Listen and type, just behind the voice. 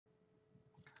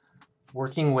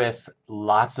Working with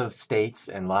lots of states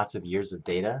and lots of years of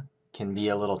data can be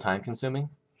a little time consuming,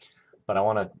 but I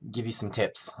want to give you some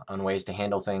tips on ways to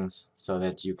handle things so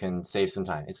that you can save some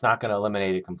time. It's not going to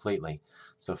eliminate it completely.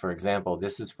 So for example,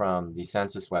 this is from the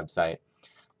census website.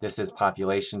 This is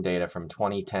population data from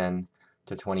 2010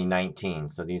 to 2019.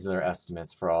 So these are their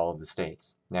estimates for all of the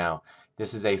states. Now,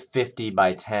 this is a 50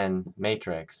 by 10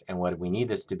 matrix, and what we need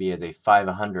this to be is a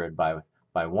 500 by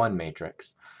 1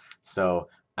 matrix. So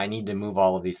I need to move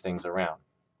all of these things around.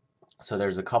 So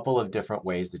there's a couple of different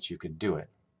ways that you could do it,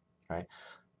 right?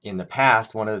 In the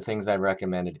past, one of the things I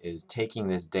recommended is taking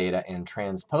this data and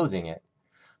transposing it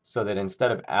so that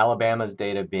instead of Alabama's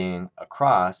data being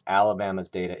across, Alabama's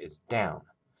data is down,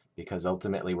 because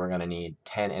ultimately we're going to need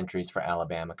 10 entries for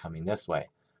Alabama coming this way.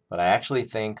 But I actually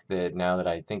think that now that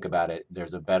I think about it,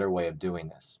 there's a better way of doing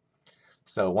this.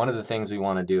 So one of the things we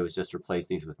want to do is just replace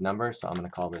these with numbers. So I'm going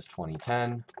to call this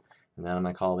 2010. And then I'm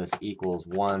going to call this equals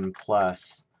 1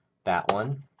 plus that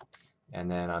one.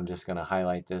 And then I'm just going to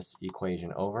highlight this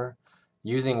equation over.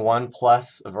 Using 1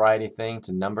 plus a variety thing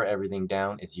to number everything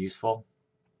down is useful.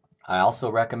 I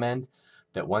also recommend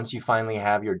that once you finally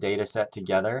have your data set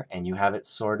together and you have it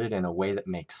sorted in a way that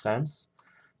makes sense,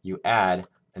 you add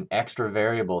an extra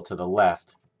variable to the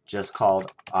left just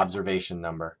called observation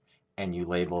number. And you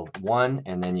label 1,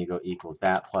 and then you go equals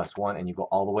that plus 1, and you go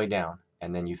all the way down.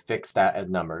 And then you fix that as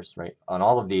numbers, right? On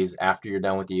all of these, after you're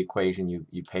done with the equation,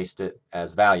 you paste it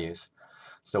as values.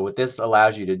 So what this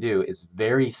allows you to do is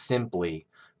very simply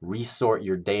resort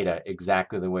your data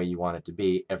exactly the way you want it to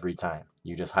be every time.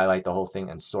 You just highlight the whole thing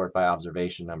and sort by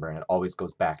observation number, and it always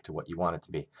goes back to what you want it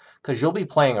to be. Because you'll be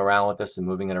playing around with this and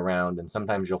moving it around, and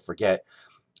sometimes you'll forget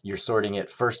you're sorting it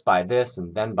first by this,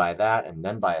 and then by that, and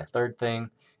then by a third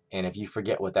thing. And if you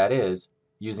forget what that is,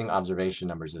 using observation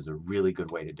numbers is a really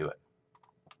good way to do it.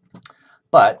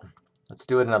 But let's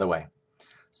do it another way.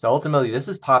 So ultimately, this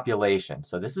is population.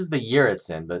 So this is the year it's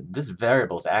in, but this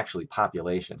variable is actually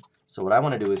population. So what I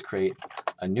want to do is create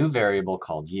a new variable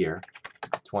called year,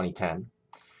 2010.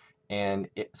 And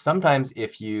sometimes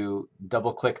if you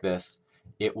double click this,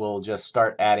 it will just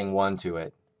start adding 1 to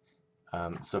it.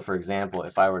 So for example,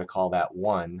 if I were to call that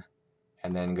 1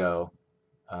 and then go,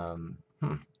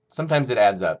 sometimes it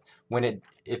adds up.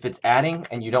 If it's adding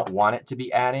and you don't want it to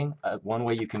be adding, one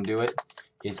way you can do it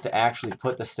is to actually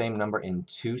put the same number in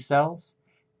 2 cells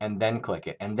and then click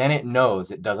it. And then it knows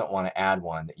it doesn't want to add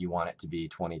 1, that you want it to be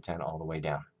 2010 all the way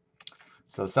down.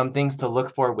 So some things to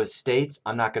look for with states,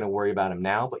 I'm not going to worry about them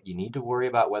now, but you need to worry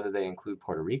about whether they include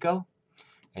Puerto Rico,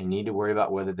 and you need to worry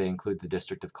about whether they include the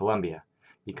District of Columbia,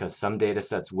 because some data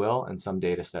sets will and some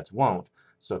data sets won't.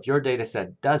 So if your data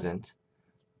set doesn't,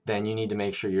 then you need to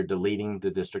make sure you're deleting the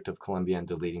District of Columbia and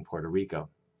deleting Puerto Rico,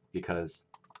 because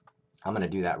I'm going to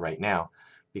do that right now,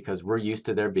 because we're used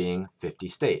to there being 50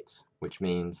 states, which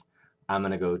means I'm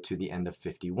going to go to the end of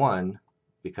 51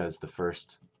 because the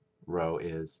first row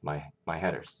is my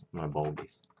headers. I'm going to bold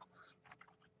these.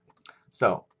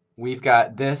 So we've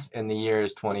got this, and the year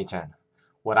is 2010.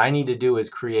 What I need to do is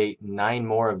create 9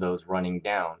 more of those running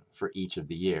down for each of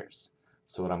the years.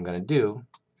 So what I'm going to do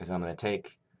is I'm going to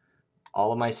take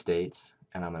all of my states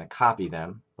and I'm going to copy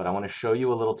them, but I want to show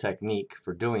you a little technique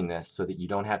for doing this so that you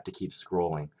don't have to keep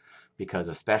scrolling, because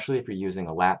especially if you're using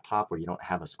a laptop where you don't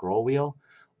have a scroll wheel,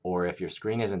 or if your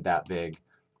screen isn't that big,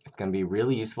 it's going to be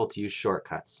really useful to use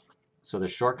shortcuts. So the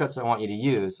shortcuts I want you to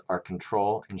use are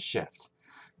Control and Shift.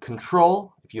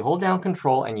 Control, if you hold down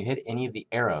Control and you hit any of the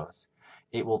arrows,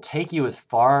 it will take you as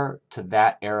far to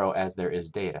that arrow as there is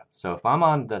data. So if I'm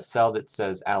on the cell that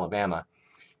says Alabama,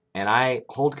 and I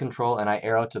hold Control and I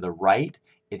arrow to the right,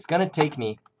 it's going to take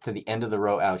me to the end of the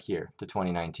row out here, to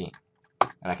 2019.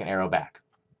 And I can arrow back.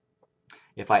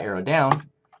 If I arrow down,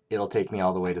 it'll take me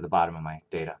all the way to the bottom of my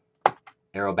data.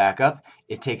 Arrow back up,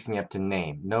 it takes me up to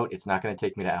name. Note, it's not going to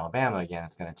take me to Alabama again,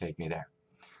 it's going to take me there.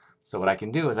 So what I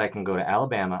can do is I can go to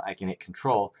Alabama, I can hit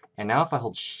Control, and now if I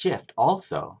hold Shift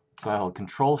also, so I hold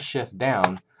Control Shift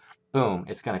down, boom,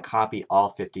 it's going to copy all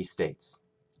 50 states.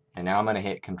 And now I'm going to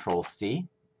hit Control C.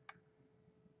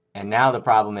 And now the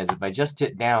problem is if I just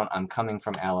hit down, I'm coming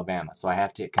from Alabama. So I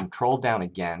have to hit Control down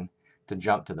again to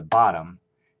jump to the bottom.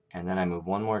 And then I move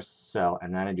 1 more cell,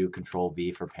 and then I do Control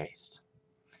V for paste.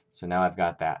 So now I've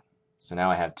got that. So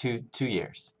now I have two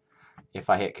years. If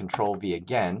I hit Control V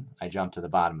again, I jump to the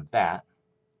bottom of that.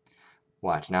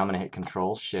 Watch, now I'm going to hit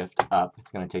Control Shift up.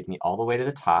 It's going to take me all the way to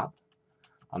the top.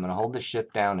 I'm going to hold the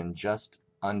Shift down and just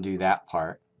undo that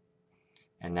part.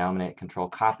 And now I'm going to hit Control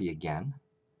Copy again.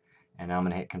 And now I'm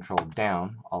going to hit Control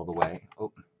down all the way.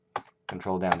 Oh,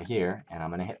 Control down to here, and I'm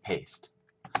going to hit Paste.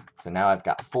 So now I've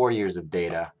got 4 years of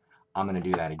data I'm going to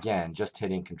do that again, just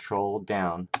hitting Control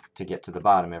down to get to the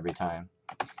bottom every time.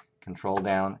 Control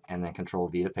down and then Control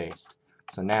V to paste.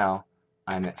 So now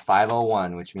I'm at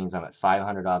 501, which means I'm at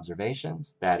 500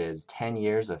 observations. That is 10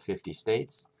 years of 50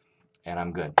 states, and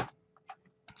I'm good.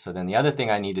 So then the other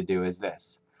thing I need to do is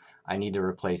this. I need to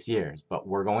replace years, but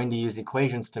we're going to use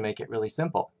equations to make it really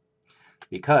simple.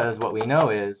 Because what we know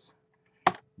is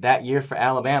that year for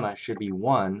Alabama should be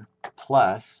 1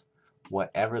 plus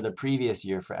whatever the previous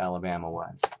year for Alabama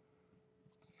was.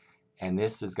 And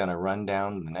this is going to run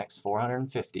down the next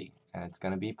 450, and it's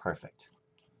going to be perfect.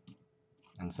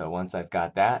 And so once I've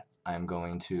got that, I'm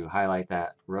going to highlight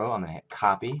that row. I'm going to hit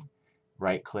Copy,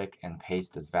 right-click, and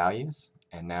paste as values,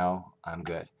 and now I'm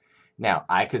good. Now,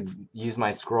 I could use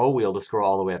my scroll wheel to scroll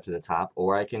all the way up to the top,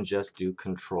 or I can just do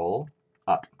Control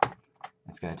up.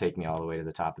 It's going to take me all the way to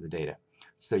the top of the data.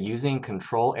 So using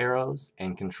Control arrows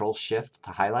and Control Shift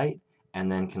to highlight,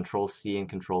 and then Control C and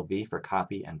Control V for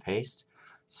copy and paste,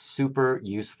 super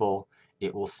useful.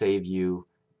 It will save you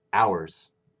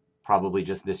hours, probably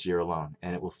just this year alone,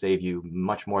 and it will save you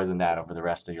much more than that over the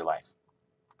rest of your life.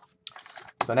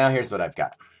 So now here's what I've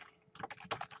got.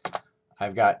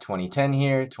 I've got 2010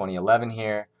 here, 2011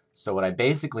 here. So what I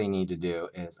basically need to do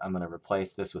is I'm going to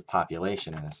replace this with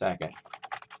population in a second.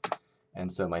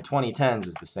 And so my 2010s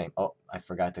is the same. Oh, I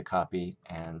forgot to copy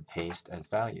and paste as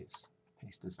values.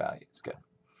 Paste as values, good.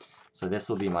 So this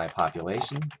will be my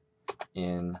population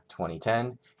in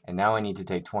 2010. And now I need to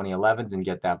take 2011s and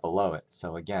get that below it.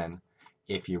 So again,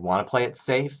 if you want to play it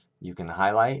safe, you can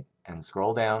highlight and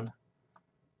scroll down,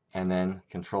 and then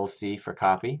Control C for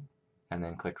copy, and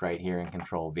then click right here and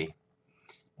Control V.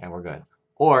 And we're good.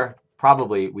 Or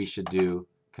probably we should do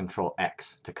Control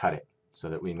X to cut it so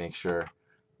that we make sure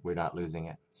we're not losing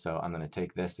it. So I'm going to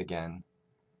take this again,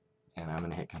 and I'm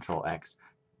going to hit Control X,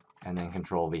 and then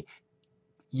Control V.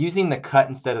 Using the cut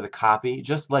instead of the copy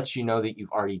just lets you know that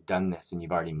you've already done this and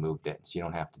you've already moved it, so you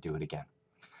don't have to do it again.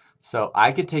 So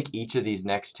I could take each of these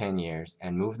next 10 years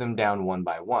and move them down one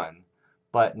by one,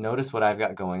 but notice what I've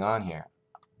got going on here.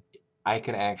 I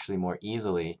can actually more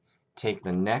easily take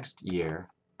the next year,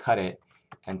 cut it,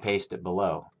 and paste it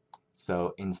below.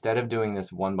 So instead of doing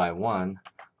this one by one,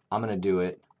 I'm going to do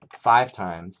it 5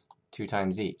 times, 2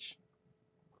 times each.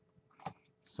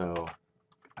 So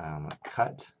I'm going to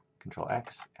cut, Control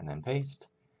X, and then paste,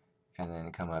 and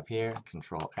then come up here,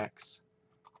 Control X,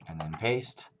 and then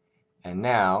paste, and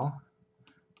now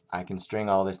I can string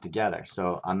all this together.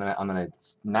 So I'm gonna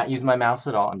not use my mouse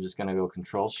at all. I'm just gonna go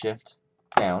Control Shift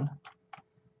down,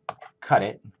 cut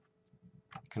it,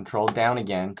 Control down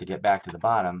again to get back to the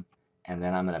bottom, and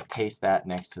then I'm gonna paste that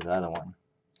next to the other one.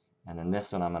 And then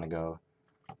this one I'm gonna go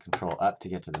Control up to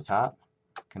get to the top,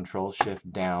 Control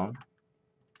Shift down,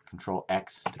 Control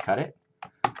X to cut it,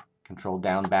 Control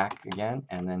down back again,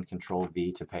 and then Control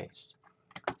V to paste.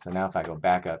 So now if I go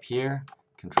back up here,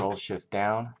 Control Shift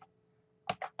down,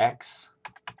 X,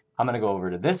 I'm going to go over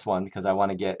to this one because I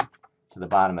want to get to the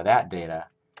bottom of that data,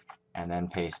 and then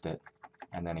paste it.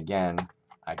 And then again,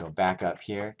 I go back up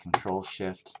here, Control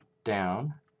Shift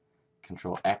down,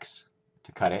 Control X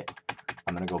to cut it.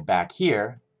 I'm going to go back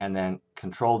here, and then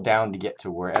Control down to get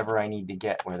to wherever I need to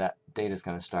get, where that data is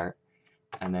going to start,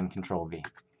 and then Control V.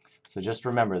 So just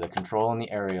remember, the control and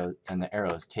the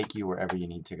arrows take you wherever you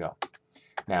need to go.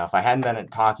 Now, if I hadn't been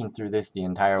talking through this the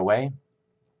entire way,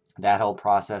 that whole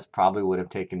process probably would have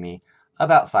taken me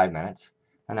about 5 minutes,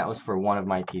 and that was for one of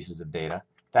my pieces of data.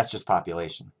 That's just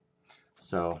population.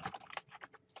 So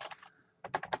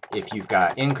if you've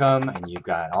got income and you've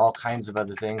got all kinds of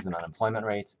other things and unemployment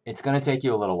rates, it's going to take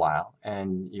you a little while,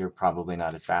 and you're probably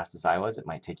not as fast as I was. It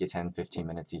might take you 10, 15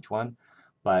 minutes each one,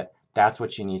 but that's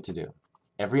what you need to do.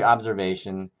 Every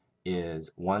observation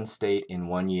is one state in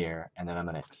 1 year, and then I'm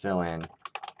going to fill in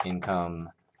income,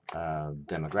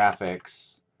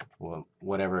 demographics,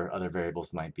 whatever other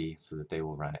variables might be, so that they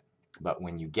will run it. But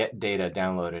when you get data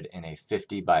downloaded in a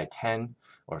 50 by 10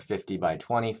 or 50 by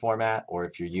 20 format, or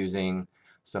if you're using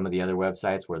some of the other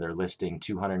websites where they're listing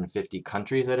 250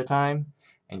 countries at a time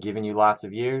and giving you lots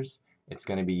of years, it's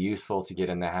going to be useful to get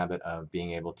in the habit of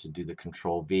being able to do the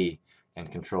Control V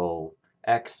and Control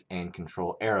X and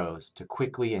Control arrows to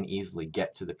quickly and easily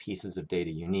get to the pieces of data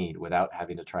you need without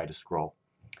having to try to scroll.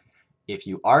 If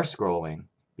you are scrolling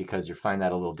because you find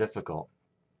that a little difficult,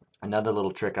 another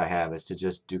little trick I have is to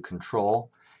just do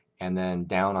Control and then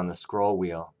down on the scroll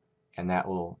wheel, and that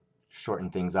will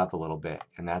shorten things up a little bit,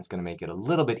 and that's going to make it a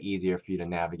little bit easier for you to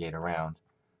navigate around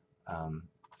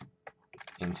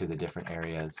into the different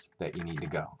areas that you need to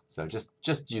go. So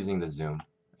just using the zoom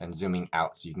and zooming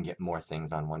out so you can get more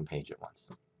things on one page at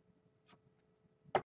once.